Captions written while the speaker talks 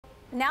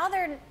now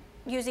they're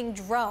using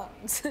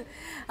drones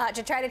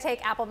to try to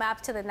take Apple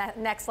Maps to the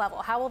next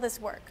level. How will this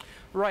work?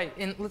 Right,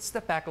 and let's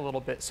step back a little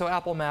bit. So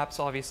Apple Maps,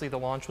 obviously the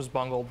launch was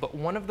bungled, but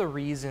one of the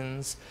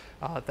reasons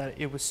that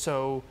it was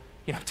so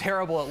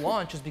terrible at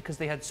launch is because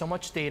they had so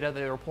much data that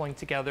they were pulling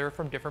together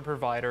from different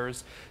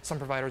providers, some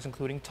providers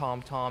including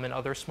TomTom and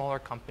other smaller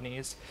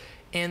companies,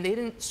 and they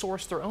didn't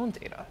source their own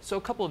data. So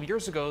a couple of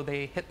years ago,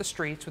 they hit the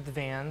streets with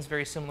vans,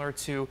 very similar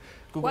to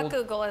Google. What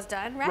Google has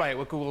done, right? Right,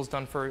 what Google's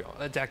done for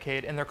a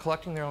decade, and they're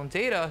collecting their own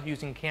data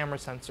using camera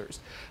sensors.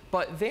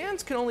 But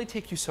vans can only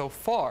take you so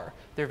far.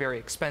 They're very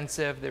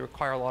expensive, they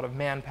require a lot of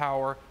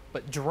manpower.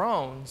 But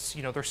drones,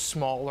 they're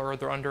smaller,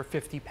 they're under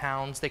 50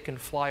 pounds, they can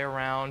fly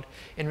around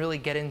and really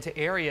get into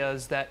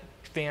areas that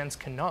vans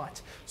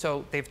cannot.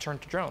 So they've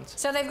turned to drones.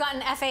 So they've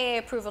gotten FAA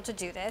approval to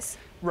do this.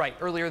 Right.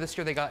 Earlier this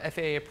year, they got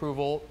FAA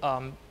approval.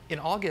 In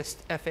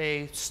August,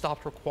 FAA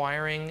stopped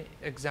requiring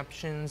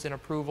exemptions and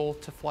approval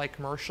to fly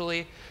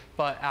commercially,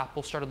 but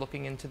Apple started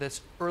looking into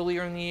this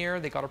earlier in the year.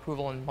 They got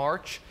approval in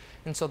March,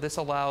 and so this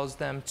allows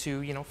them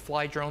to,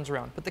 fly drones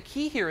around. But the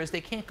key here is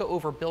they can't go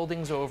over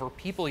buildings or over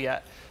people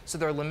yet, so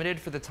they're limited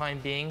for the time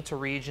being to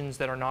regions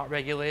that are not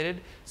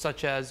regulated,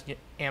 such as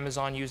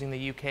Amazon using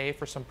the UK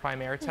for some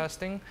prime air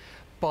testing.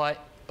 But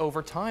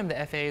over time, the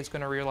FAA is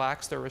going to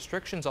relax their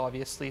restrictions,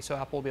 obviously, so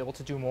Apple will be able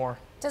to do more.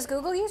 Does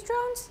Google use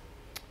drones?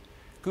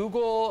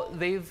 Google,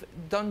 they've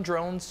done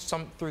drones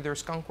through their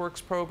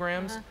skunkworks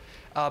programs,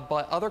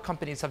 but other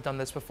companies have done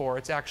this before.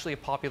 It's actually a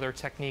popular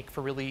technique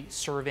for really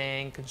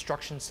surveying.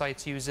 Construction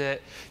sites use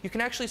it. You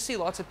can actually see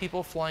lots of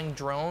people flying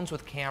drones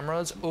with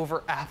cameras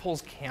over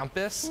Apple's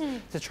campus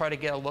to try to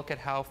get a look at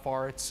how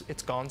far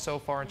it's gone so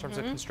far in terms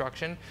of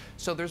construction.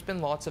 So there's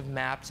been lots of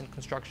maps and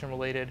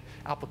construction-related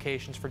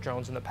applications for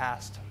drones in the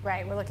past.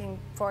 Right, we're looking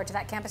forward to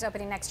that campus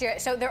opening next year.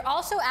 So they're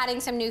also adding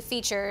some new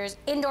features,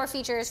 indoor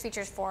features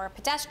for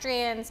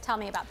pedestrians. Tell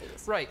me about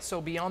these. Right, so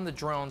beyond the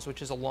drones,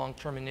 which is a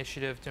long-term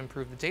initiative to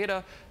improve the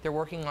data, they're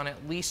working on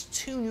at least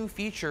 2 new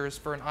features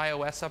for an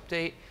iOS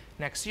update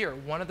next year.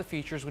 One of the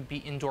features would be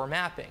indoor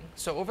mapping.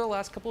 So over the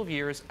last couple of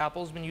years,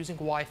 Apple's been using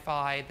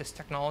Wi-Fi, this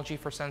technology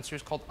for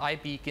sensors called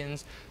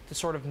iBeacons, to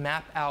sort of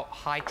map out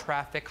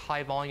high-traffic,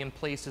 high-volume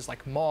places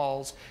like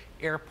malls,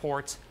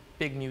 airports,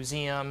 big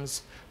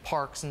museums,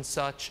 parks, and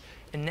such.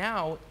 And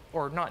now,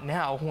 or not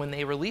now, when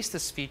they release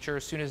this feature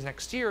as soon as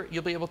next year,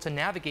 you'll be able to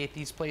navigate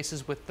these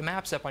places with the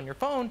Maps app on your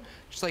phone,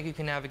 just like you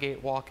can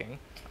navigate walking.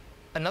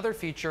 Another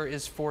feature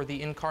is for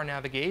the in-car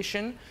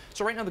navigation.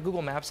 So right now the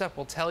Google Maps app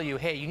will tell you,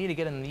 hey, you need to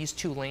get in these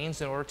 2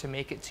 lanes in order to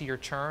make it to your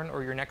turn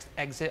or your next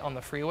exit on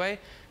the freeway.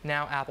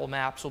 Now Apple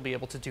Maps will be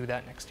able to do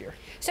that next year.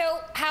 So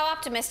how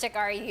optimistic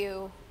are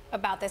you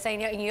about this? I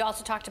know you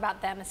also talked about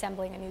them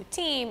assembling a new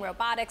team,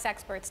 robotics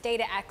experts,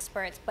 data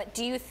experts, but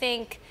do you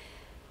think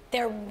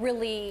they're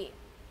really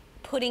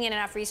putting in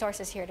enough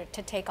resources here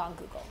to take on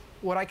Google?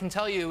 What I can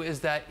tell you is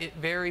that it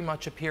very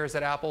much appears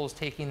that Apple is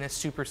taking this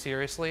super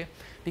seriously,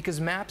 because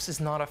Maps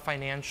is not a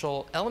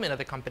financial element of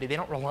the company. They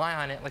don't rely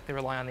on it like they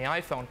rely on the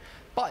iPhone,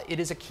 but it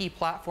is a key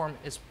platform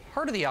as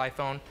part of the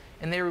iPhone,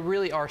 and they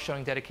really are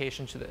showing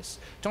dedication to this.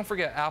 Don't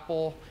forget,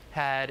 Apple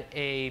had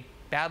a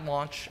bad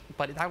launch,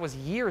 but that was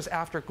years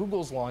after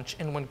Google's launch,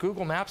 and when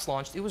Google Maps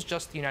launched, it was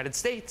just the United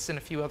States and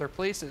a few other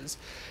places.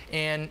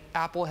 And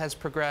Apple has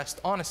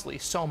progressed, honestly,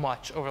 so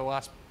much over the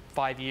last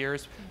 5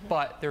 years,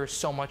 but there is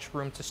so much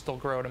room to still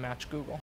grow to match Google.